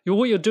think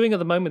what you're doing at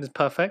the moment is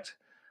perfect,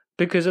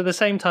 because at the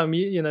same time,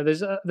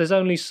 there's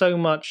only so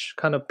much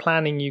kind of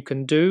planning you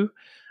can do,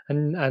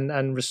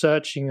 and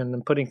researching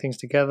and putting things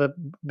together,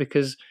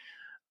 because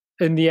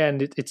in the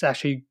end, it's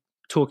actually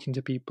talking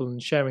to people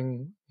and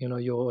sharing,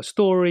 your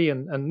story,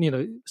 and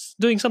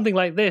doing something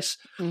like this,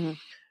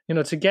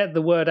 Mm-hmm. to get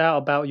the word out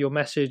about your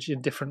message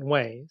in different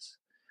ways.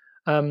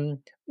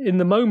 In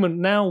the moment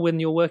now, when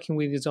you're working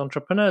with these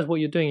entrepreneurs,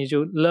 what you're doing is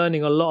you're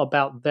learning a lot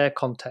about their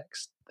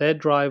context, their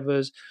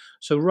drivers.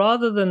 So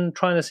rather than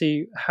trying to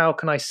see how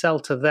can I sell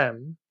to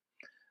them,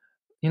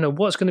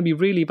 what's going to be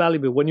really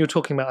valuable when you're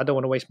talking about, I don't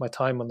want to waste my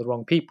time on the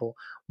wrong people.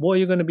 What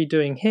you're going to be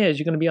doing here is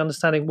you're going to be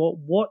understanding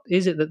what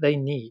is it that they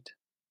need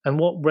and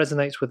what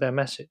resonates with their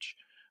message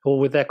or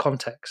with their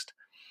context.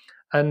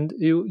 And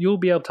you'll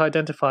be able to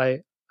identify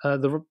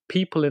the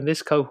people in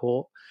this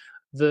cohort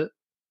that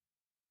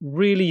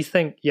really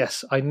think,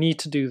 yes, I need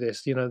to do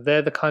this.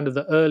 They're the kind of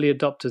the early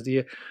adopters,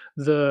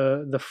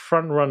 the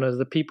front runners,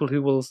 the people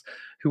who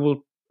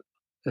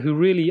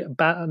really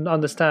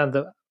understand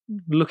that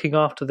looking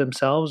after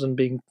themselves and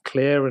being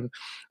clear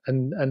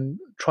and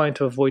trying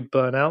to avoid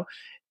burnout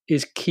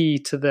is key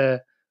to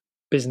their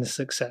business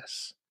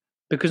success,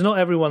 because not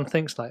everyone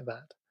thinks like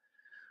that.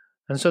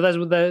 And so that's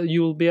what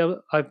you'll be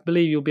able. I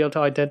believe you'll be able to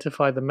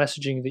identify the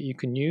messaging that you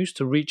can use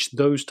to reach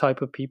those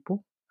type of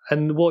people.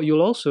 And what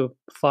you'll also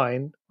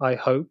find, I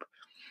hope,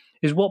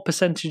 is what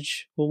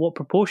percentage or what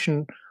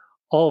proportion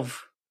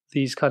of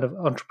these kind of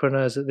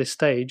entrepreneurs at this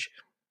stage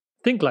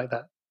think like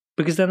that.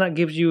 Because then that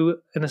gives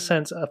you, in a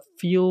sense, a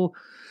feel,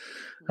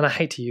 and I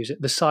hate to use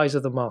it, the size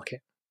of the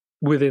market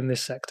within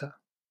this sector.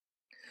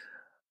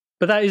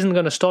 But that isn't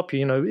going to stop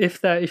you.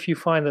 If you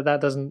find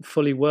that doesn't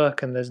fully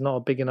work and there's not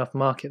a big enough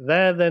market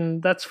there,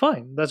 then that's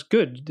fine. That's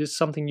good. It's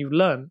something you've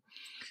learned.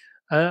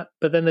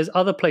 But then there's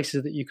other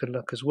places that you can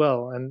look as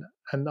well,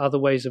 and other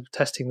ways of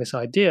testing this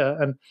idea.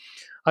 And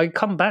I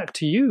come back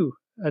to you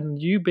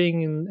and you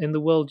being in the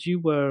world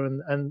you were,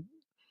 and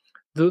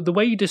the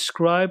way you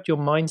described your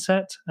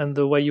mindset and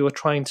the way you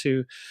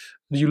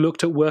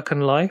looked at work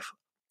and life.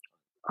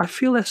 I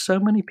feel there's so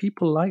many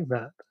people like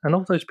that. And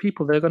of those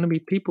people, there are going to be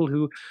people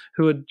who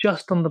are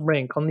just on the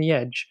brink, on the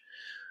edge,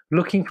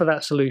 looking for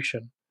that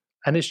solution.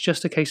 And it's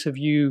just a case of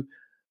you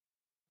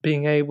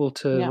being able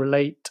to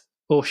relate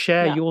or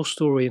share your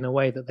story in a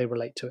way that they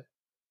relate to it.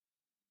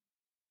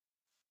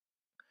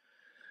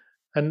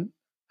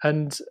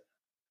 And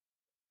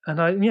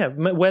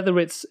whether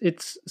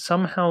it's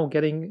somehow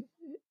getting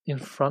in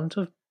front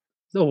of,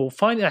 or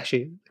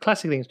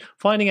classic things,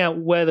 finding out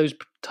where those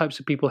types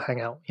of people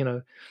hang out,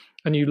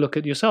 and you look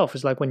at yourself.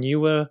 It's like when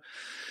you were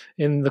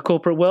in the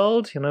corporate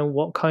world,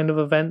 what kind of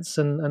events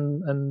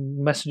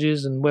and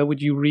messages, and where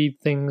would you read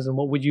things, and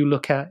what would you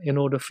look at in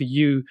order for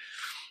you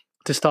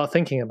to start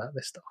thinking about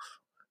this stuff.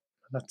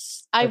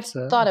 I've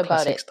thought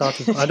about it.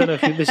 Starting. I don't know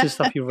if this is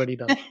stuff you've already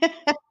done.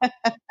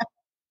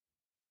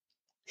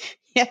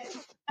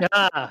 Yes.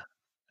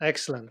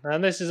 Excellent.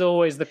 And this is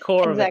always the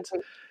core of it.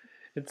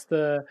 It's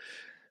the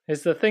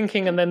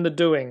thinking and then the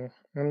doing.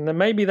 And then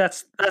maybe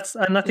that's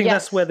and I think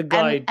that's where the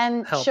guide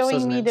and helps,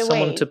 showing me the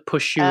someone way to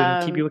push you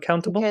and keep you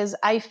accountable. Because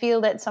I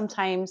feel that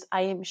sometimes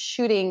I am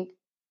shooting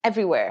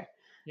everywhere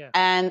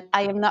and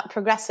I am not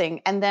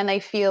progressing. And then I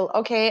feel,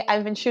 okay,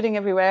 I've been shooting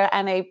everywhere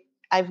and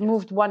I've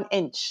moved 1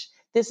 inch.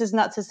 This is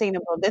not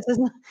sustainable.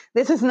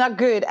 This is not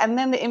good. And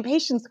then the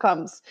impatience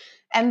comes.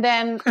 And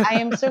then I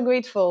am so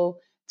grateful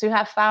to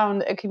have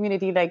found a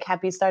community like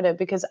Happy Startup,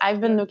 because I've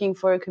been looking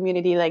for a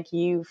community like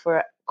you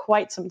for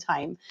quite some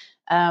time.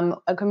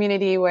 A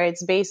community where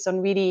it's based on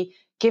really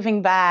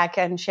giving back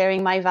and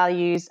sharing my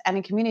values, and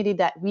a community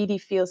that really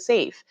feels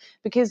safe,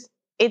 because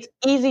it's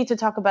easy to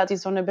talk about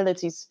these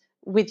vulnerabilities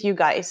with you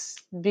guys,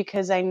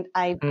 because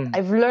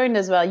I've learned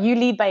as well. You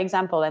lead by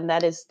example, and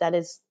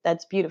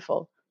that's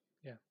beautiful.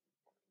 Yeah.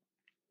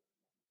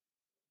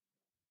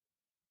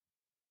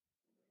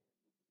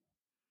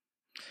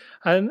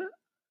 And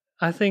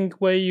I think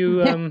where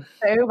you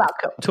very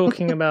welcome.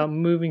 talking about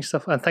moving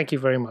stuff, and thank you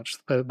very much,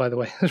 by the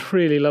way. It's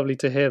really lovely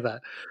to hear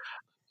that.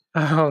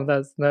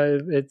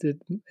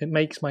 It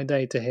makes my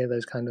day to hear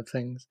those kind of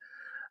things.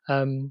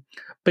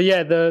 But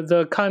yeah,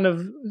 the kind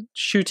of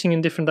shooting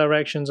in different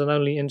directions and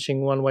only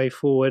inching one way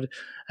forward.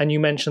 And you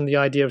mentioned the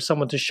idea of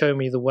someone to show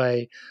me the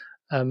way.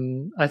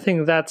 I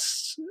think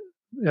that's.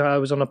 I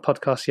was on a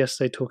podcast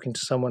yesterday talking to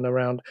someone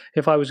around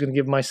if I was going to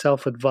give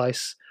myself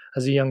advice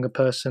as a younger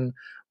person,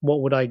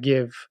 what would I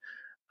give?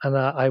 And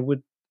I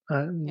would.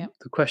 The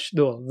question,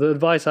 or the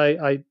advice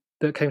that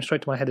came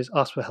straight to my head is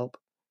ask for help.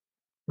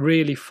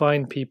 Really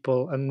find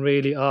people and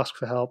really ask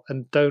for help,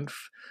 and don't.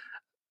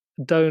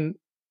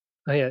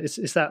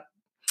 It's that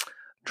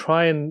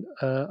try and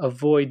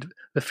avoid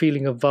the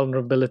feeling of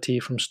vulnerability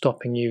from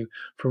stopping you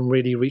from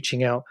really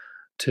reaching out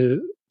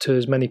to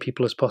as many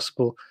people as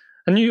possible.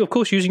 And you, of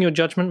course, using your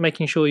judgment,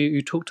 making sure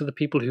you talk to the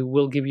people who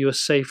will give you a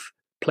safe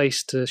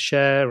place to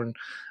share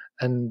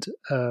and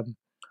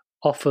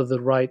offer the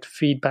right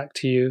feedback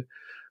to you.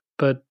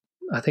 But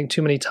I think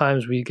too many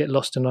times we get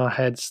lost in our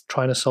heads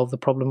trying to solve the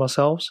problem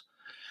ourselves.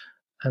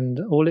 And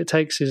all it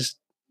takes is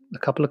a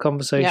couple of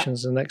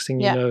conversations. The next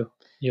thing you know,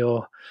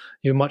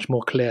 you're much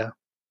more clear.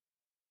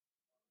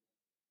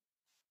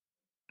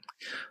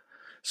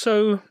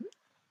 So,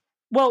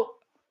 well,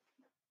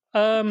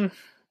 our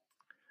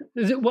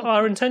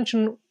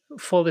intention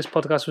for this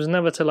podcast was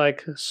never to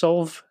like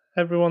solve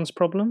everyone's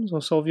problems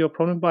or solve your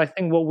problem, but I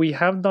think what we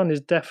have done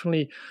is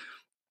definitely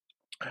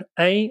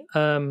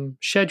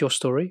shared your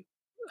story,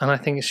 and I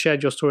think it's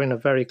shared your story in a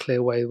very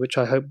clear way, which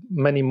I hope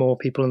many more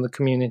people in the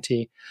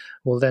community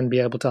will then be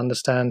able to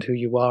understand who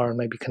you are and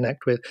maybe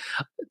connect with.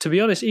 To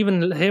be honest,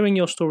 even hearing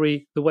your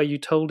story the way you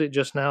told it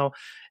just now,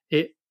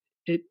 it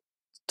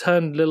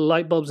turned little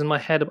light bulbs in my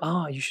head of,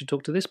 you should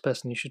talk to this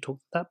person, you should talk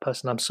to that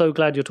person. I'm so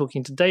glad you're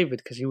talking to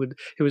David, because he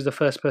was the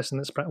first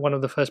person one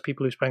of the first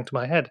people who sprang to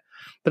my head.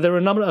 But there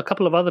are a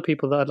couple of other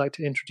people that I'd like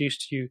to introduce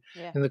to you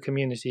in the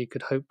community,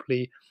 could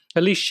hopefully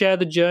at least share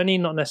the journey,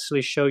 not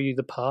necessarily show you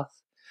the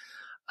path.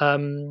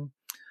 And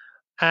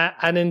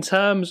in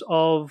terms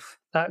of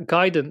that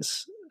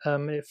guidance,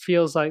 it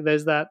feels like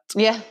there's that.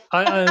 Yeah.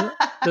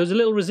 There was a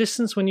little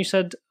resistance when you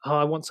said,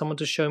 I want someone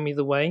to show me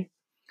the way.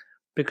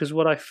 Because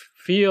what I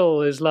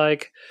feel is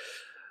like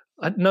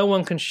no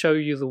one can show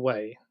you the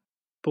way,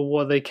 but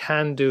what they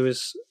can do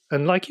is,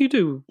 and like you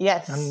do,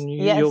 and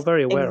you're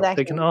very aware of,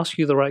 they can ask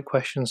you the right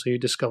questions so you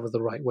discover the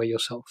right way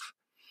yourself.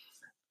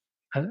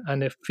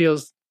 And it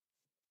feels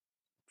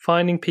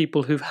finding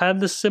people who've had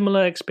the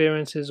similar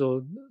experiences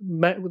or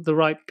met with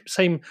the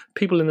same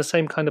people in the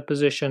same kind of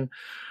position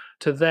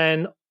to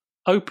then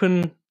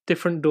open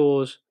different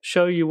doors,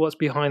 show you what's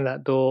behind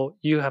that door.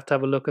 You have to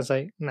have a look and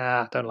say,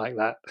 nah, I don't like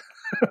that.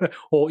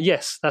 Or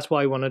yes, that's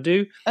what I want to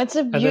do. That's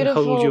a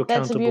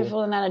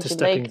beautiful analogy.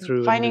 Like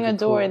finding a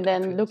door and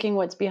then looking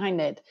what's behind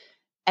it,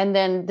 and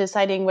then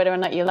deciding whether or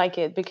not you like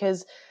it.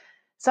 Because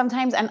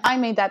sometimes, and I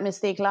made that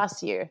mistake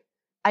last year,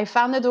 I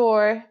found a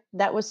door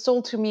that was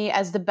sold to me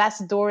as the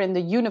best door in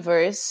the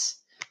universe,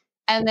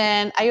 and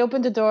then I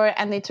opened the door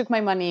and they took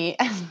my money,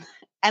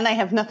 and I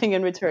have nothing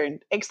in return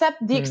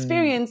except the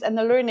experience and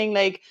the learning.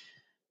 Like,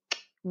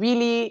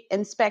 really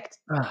inspect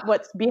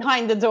what's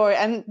behind the door,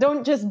 and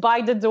don't just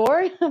buy the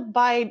door,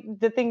 buy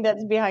the thing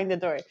that's behind the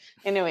door.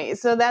 Anyway,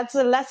 so that's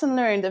a lesson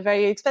learned, a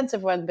very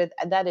expensive one, but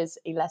that is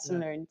a lesson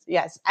learned.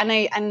 Yes. And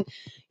I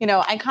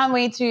can't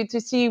wait to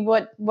see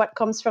what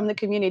comes from the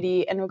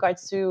community in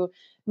regards to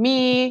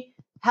me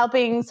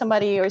helping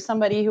somebody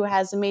who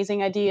has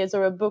amazing ideas,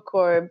 or a book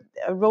or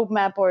a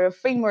roadmap or a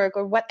framework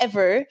or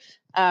whatever.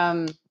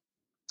 I'm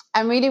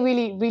really,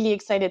 really, really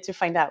excited to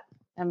find out.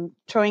 I'm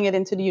throwing it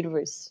into the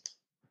universe.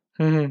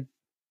 Mm-hmm.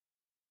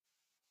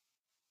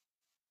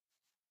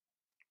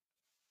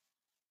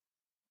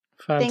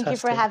 Fantastic. Thank you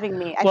for having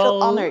me. I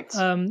feel honored.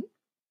 That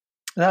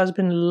has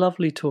been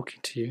lovely talking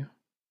to you.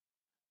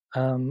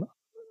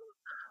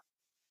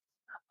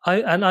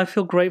 I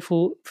feel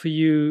grateful to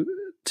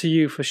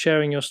you for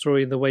sharing your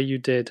story the way you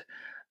did,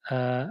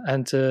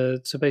 and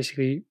to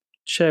basically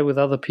share with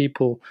other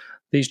people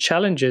these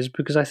challenges,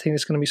 because I think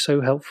it's going to be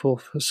so helpful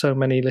for so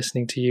many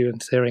listening to you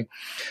and hearing,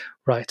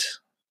 right,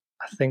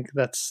 I think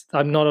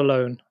I'm not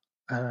alone,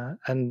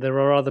 and there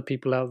are other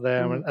people out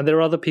there, and there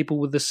are other people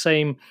with the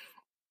same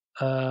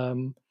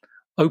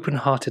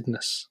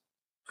open-heartedness,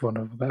 for want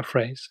of a better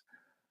phrase,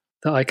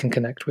 that I can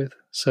connect with.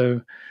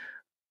 So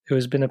it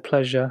has been a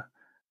pleasure,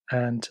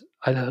 and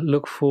I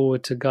look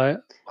forward to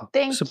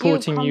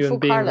supporting you and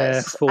being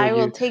there for you. I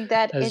will take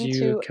that as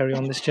you carry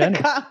on this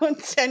journey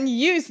and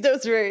use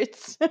those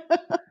words.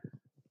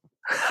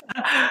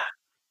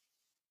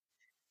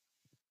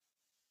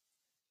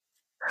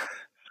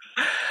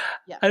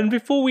 And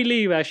before we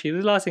leave, actually,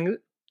 the last thing,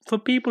 for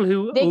people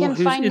whose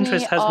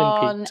interest has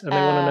been piqued and they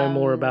want to know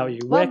more about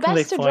you, where can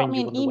they find you? Drop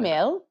me an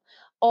email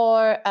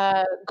or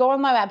go on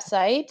my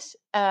website.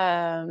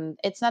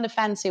 It's not a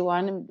fancy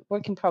one,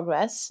 work in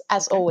progress,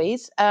 as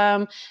always.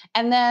 And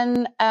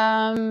then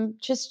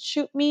just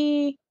shoot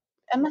me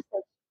a message.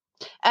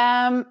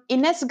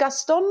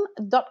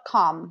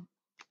 InesGaston.com.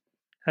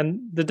 And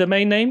the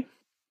domain name?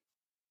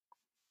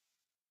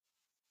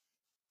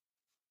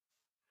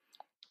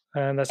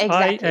 And that's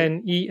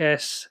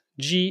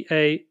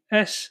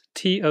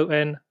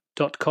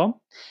INESGASTON.com.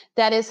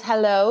 That is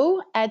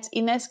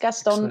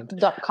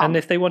hello@InesGaston.com. And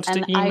if they wanted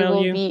to email you, I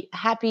will be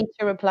happy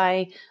to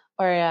reply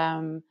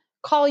or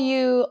call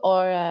you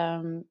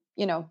or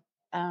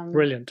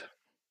brilliant.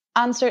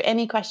 Answer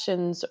any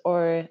questions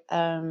or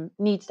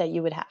needs that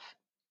you would have.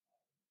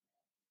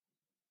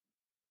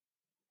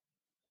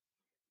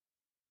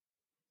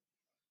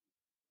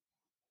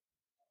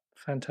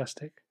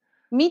 Fantastic.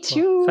 Me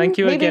too. Well, thank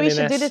you Maybe again, we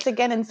should Ines. do this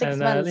again in 6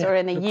 months or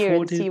in a year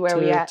and see where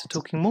we're at. To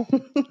talking more.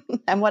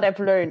 And what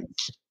I've learned.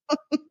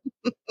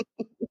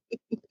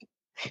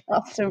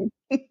 Awesome.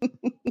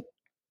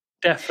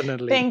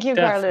 Definitely. Thank you,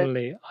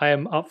 definitely. Carlos. I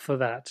am up for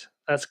that.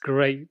 That's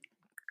great.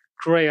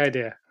 Great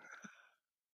idea.